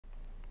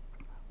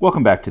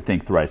Welcome back to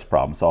Think Thrice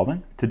Problem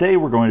Solving. Today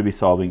we're going to be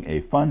solving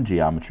a fun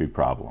geometry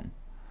problem.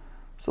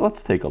 So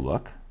let's take a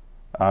look.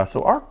 So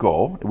our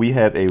goal, we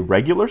have a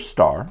regular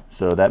star,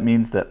 so that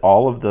means that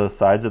all of the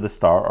sides of the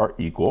star are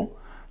equal,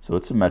 so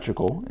it's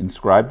symmetrical,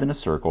 inscribed in a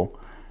circle,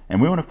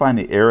 and we want to find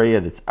the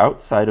area that's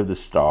outside of the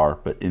star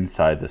but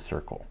inside the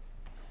circle.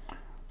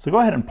 So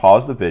go ahead and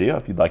pause the video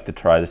if you'd like to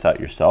try this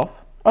out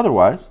yourself.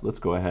 Otherwise, let's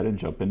go ahead and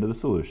jump into the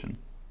solution.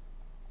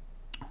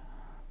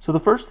 So the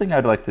first thing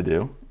I'd like to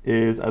do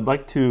is I'd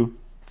like to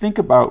think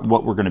about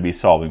what we're going to be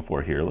solving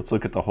for here. Let's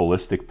look at the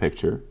holistic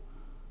picture.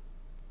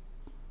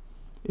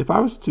 If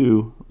I was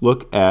to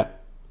look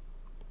at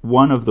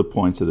one of the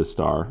points of the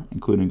star,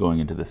 including going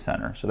into the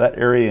center, so that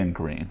area in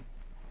green,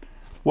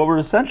 what we're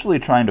essentially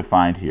trying to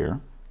find here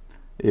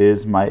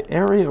is my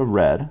area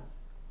red,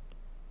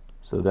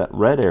 so that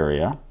red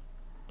area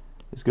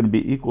is going to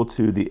be equal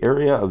to the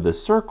area of the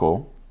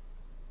circle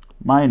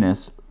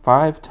minus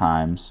 5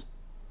 times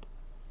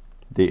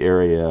the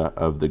area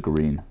of the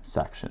green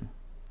section.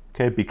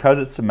 Okay, because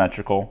it's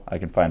symmetrical, I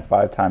can find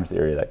 5 times the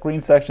area of that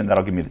green section.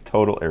 That'll give me the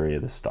total area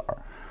of the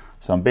star.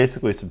 So I'm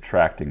basically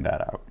subtracting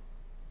that out.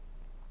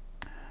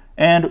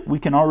 And we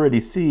can already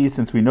see,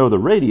 since we know the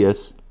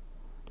radius,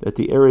 that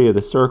the area of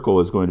the circle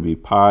is going to be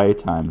pi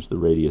times the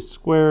radius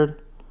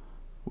squared,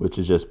 which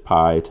is just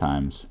pi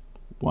times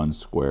 1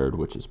 squared,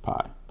 which is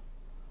pi.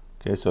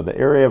 Okay, so the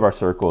area of our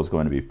circle is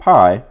going to be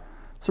pi,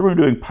 so we're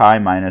doing pi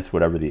minus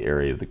whatever the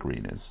area of the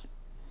green is.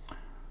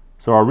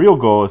 So our real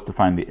goal is to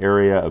find the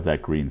area of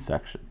that green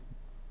section.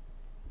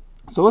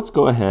 So let's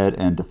go ahead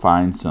and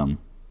define some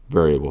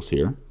variables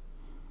here.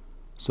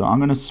 So I'm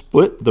going to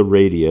split the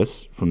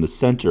radius from the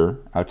center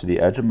out to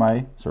the edge of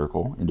my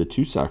circle into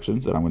 2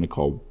 sections that I'm going to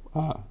call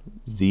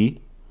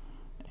z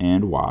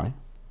and y.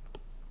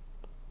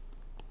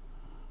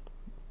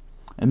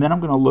 And then I'm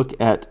going to look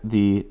at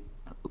the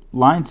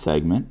line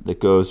segment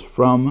that goes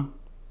from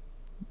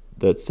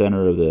that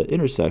center of the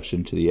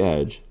intersection to the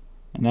edge,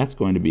 and that's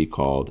going to be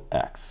called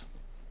x.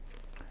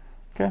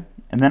 Okay,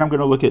 and then I'm going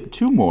to look at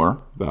 2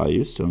 more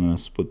values, so I'm going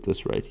to split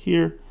this right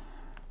here,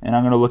 and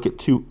I'm going to look at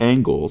 2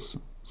 angles.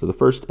 So the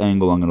first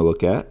angle I'm going to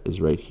look at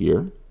is right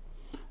here,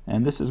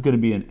 and this is going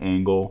to be an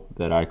angle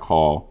that I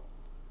call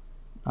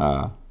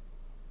alpha,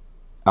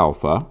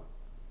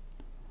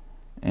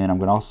 and I'm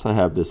going to also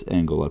have this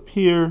angle up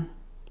here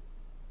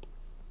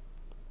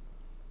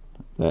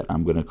that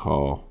I'm going to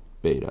call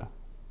beta.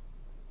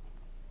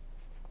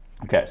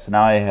 Okay, so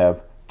now I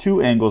have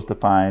 2 angles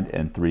defined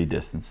and 3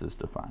 distances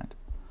defined.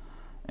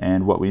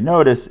 And what we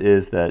notice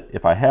is that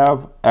if I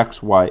have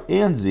x, y,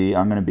 and z,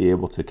 I'm going to be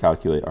able to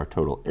calculate our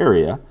total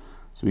area.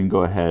 So we can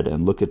go ahead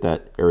and look at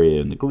that area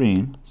in the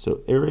green. So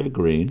area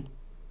green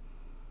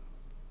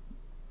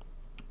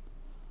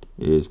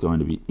is going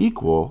to be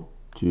equal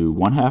to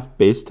 1/2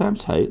 base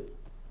times height.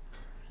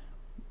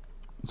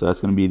 So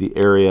that's going to be the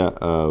area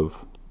of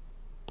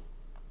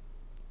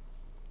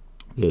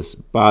this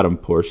bottom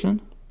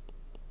portion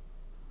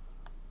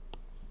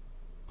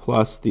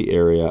plus the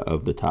area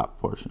of the top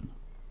portion.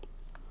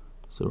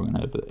 So we're going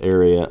to have the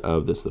area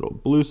of this little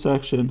blue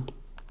section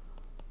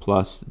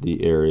plus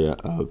the area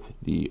of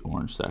the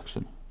orange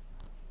section.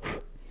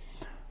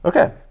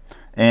 Okay,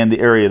 and the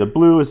area of the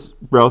blue is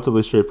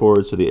relatively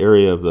straightforward. So the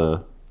area of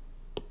the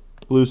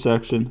blue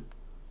section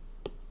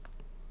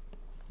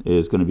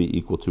is going to be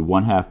equal to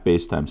 1/2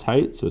 base times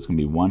height. So it's going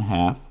to be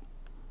 1/2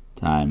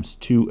 times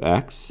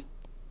 2x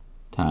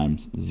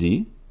times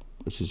z,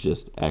 which is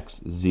just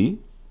xz.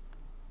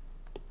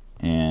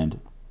 And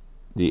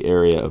the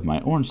area of my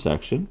orange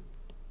section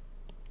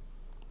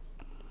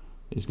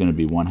is going to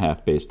be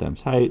 1/2 base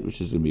times height,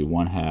 which is going to be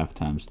 1/2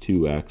 times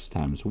 2x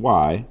times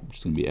y, which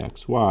is going to be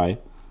xy.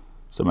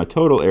 So my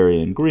total area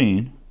in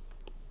green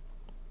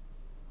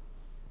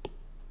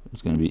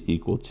is going to be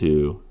equal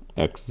to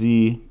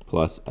xz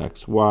plus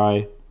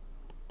xy,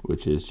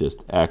 which is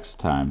just x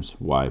times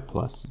y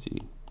plus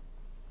z.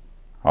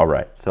 All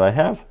right, so I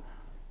have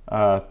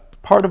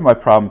part of my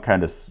problem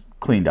kind of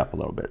cleaned up a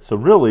little bit. So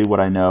really what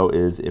I know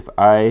is if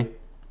I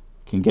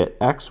can get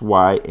x,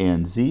 y,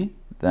 and z,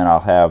 then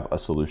I'll have a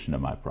solution to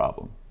my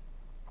problem.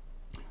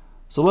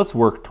 So let's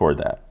work toward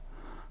that.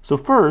 So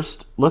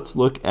first, let's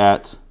look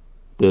at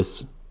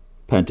this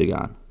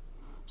pentagon.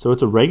 So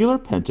it's a regular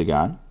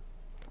pentagon.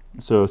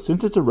 So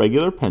since it's a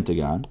regular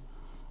pentagon,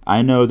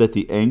 I know that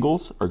the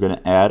angles are going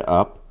to add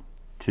up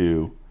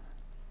to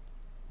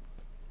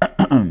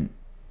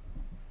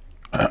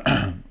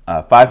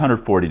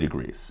 540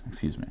 degrees,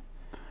 excuse me.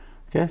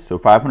 Okay, so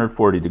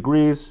 540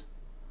 degrees,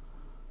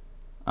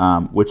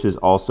 which is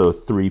also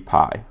 3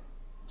 pi.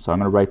 So I'm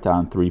going to write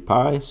down 3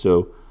 pi.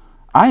 So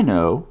I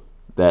know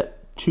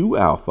that 2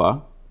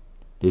 alpha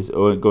is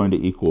going to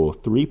equal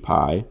 3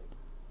 pi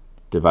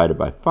divided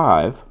by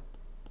 5,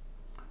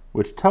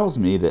 which tells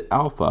me that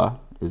alpha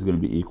is going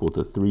to be equal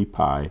to 3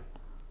 pi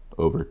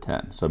over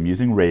 10. So I'm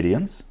using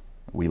radians.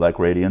 We like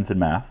radians in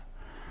math.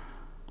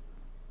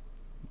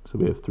 So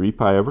we have 3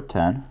 pi over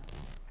 10.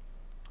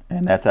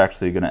 And that's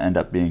actually going to end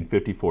up being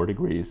 54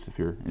 degrees if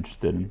you're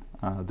interested in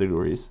the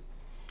degrees.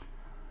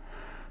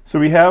 So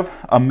we have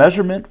a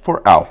measurement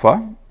for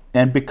alpha,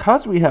 and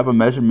because we have a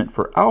measurement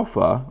for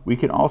alpha, we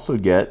can also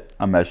get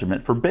a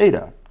measurement for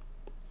beta.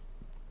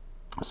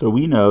 So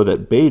we know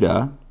that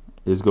beta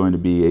is going to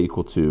be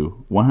equal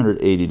to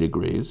 180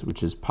 degrees,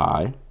 which is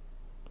pi,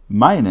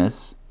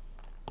 minus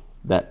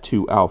that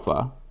 2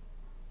 alpha,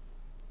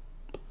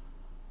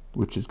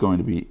 which is going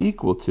to be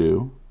equal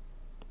to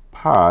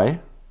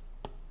pi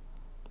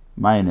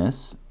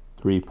minus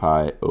 3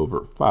 pi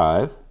over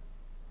 5,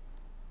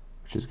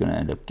 which is going to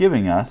end up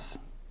giving us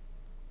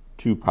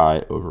 2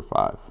 pi over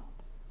 5.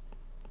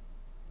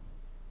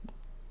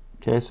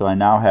 Okay, so I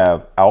now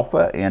have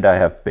alpha and I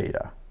have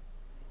beta.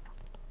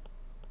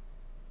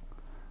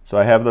 So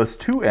I have those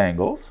two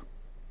angles.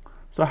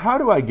 So how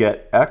do I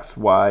get x,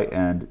 y,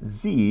 and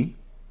z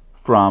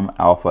from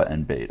alpha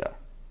and beta?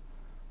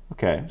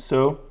 Okay,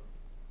 so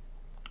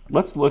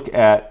let's look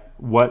at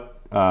what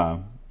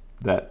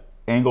that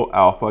angle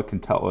alpha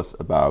can tell us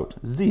about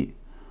z.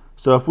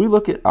 So if we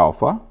look at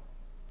alpha,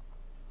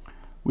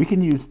 we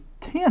can use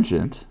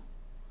tangent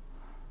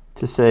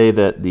to say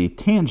that the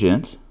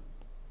tangent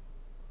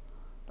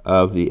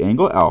of the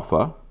angle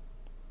alpha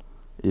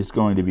is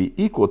going to be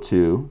equal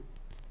to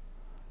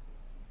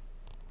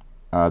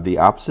the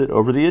opposite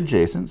over the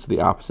adjacent. So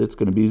the opposite is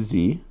going to be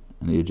z,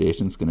 and the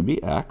adjacent is going to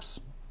be x.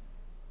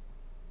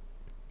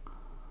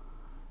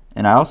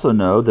 And I also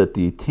know that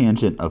the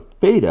tangent of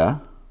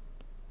beta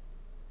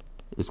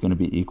is going to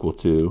be equal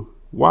to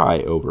y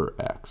over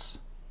x.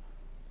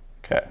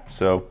 Okay,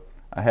 so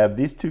I have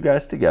these two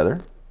guys together.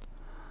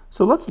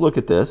 So let's look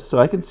at this. So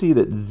I can see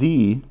that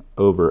z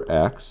over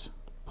x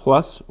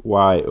plus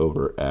y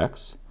over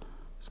x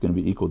is going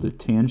to be equal to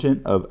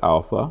tangent of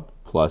alpha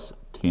plus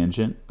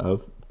tangent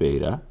of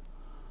beta.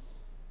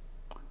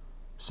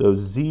 So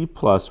z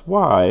plus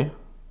y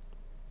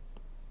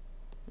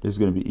is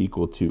going to be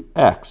equal to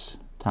x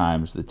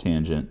times the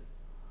tangent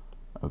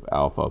of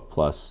alpha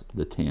plus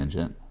the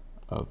tangent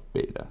of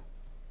beta.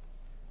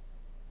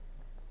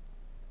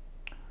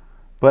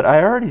 But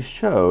I already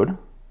showed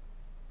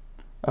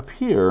up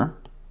here,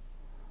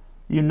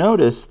 you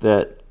notice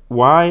that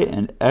y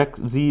and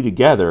z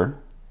together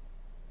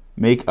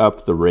make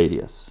up the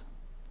radius.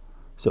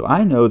 So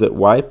I know that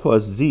y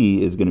plus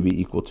z is going to be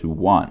equal to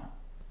 1.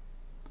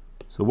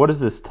 So what does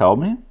this tell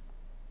me?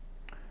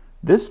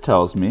 This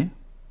tells me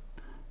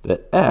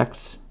that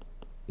x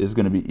is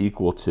going to be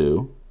equal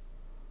to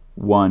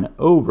 1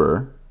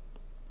 over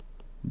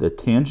the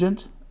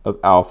tangent of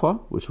alpha,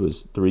 which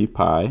was 3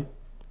 pi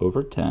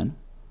over 10,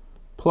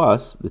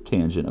 plus the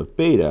tangent of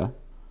beta,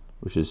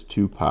 which is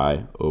 2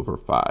 pi over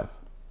 5.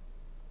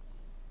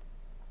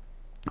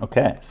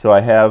 Okay, so I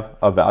have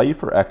a value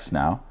for x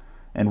now,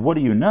 and what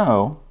do you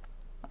know?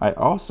 I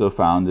also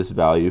found this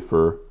value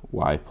for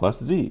y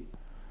plus z.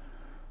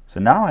 So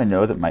now I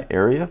know that my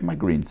area of my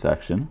green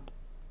section,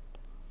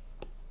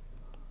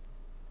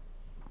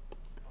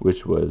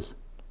 which was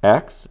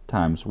x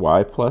times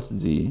y plus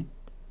z,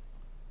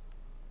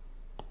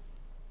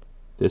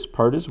 this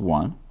part is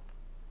 1,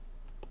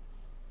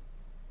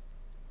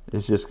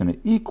 is just going to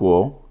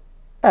equal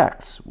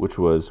x, which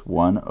was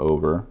 1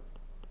 over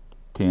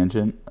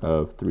tangent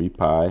of 3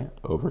 pi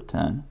over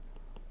 10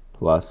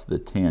 plus the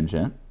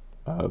tangent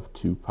of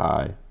 2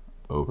 pi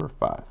over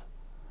 5.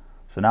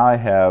 So now I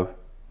have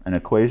an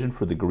equation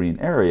for the green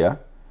area,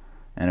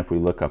 and if we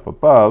look up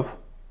above,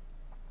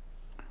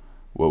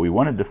 what we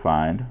wanted to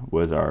find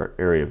was our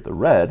area of the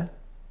red.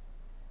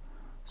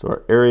 So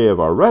our area of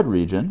our red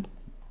region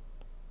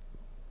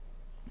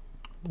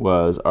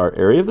was our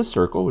area of the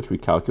circle, which we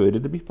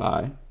calculated to be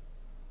pi,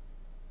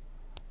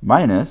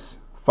 minus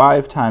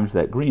 5 times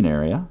that green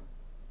area,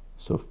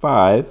 so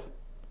 5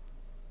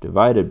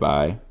 divided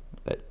by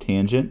that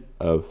tangent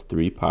of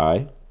 3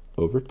 pi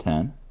over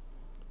 10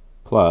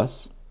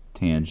 plus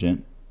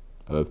tangent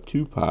of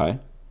 2 pi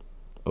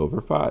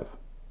over 5.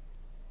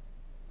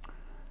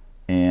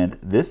 And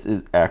this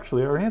is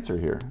actually our answer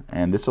here.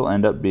 And this will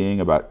end up being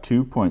about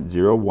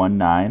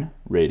 2.019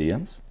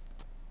 radians.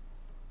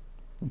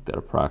 Make that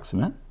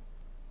approximate.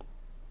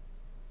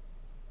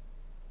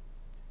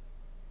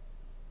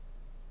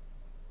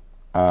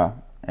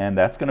 And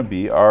that's going to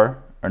be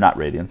our, or not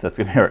radians, that's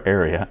going to be our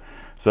area.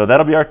 So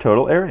that'll be our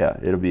total area.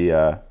 It'll be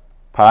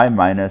pi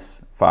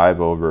minus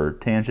 5 over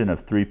tangent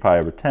of 3 pi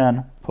over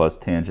 10 plus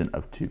tangent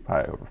of 2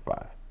 pi over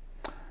 5.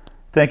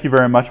 Thank you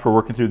very much for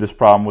working through this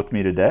problem with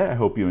me today. I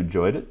hope you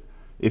enjoyed it.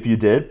 If you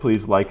did,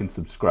 please like and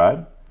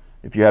subscribe.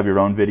 If you have your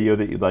own video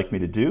that you'd like me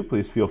to do,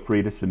 please feel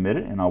free to submit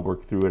it and I'll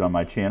work through it on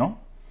my channel.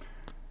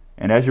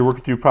 And as you're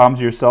working through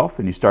problems yourself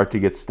and you start to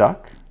get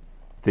stuck,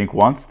 think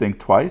once, think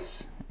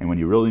twice, and when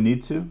you really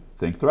need to,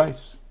 think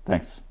thrice.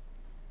 Thanks.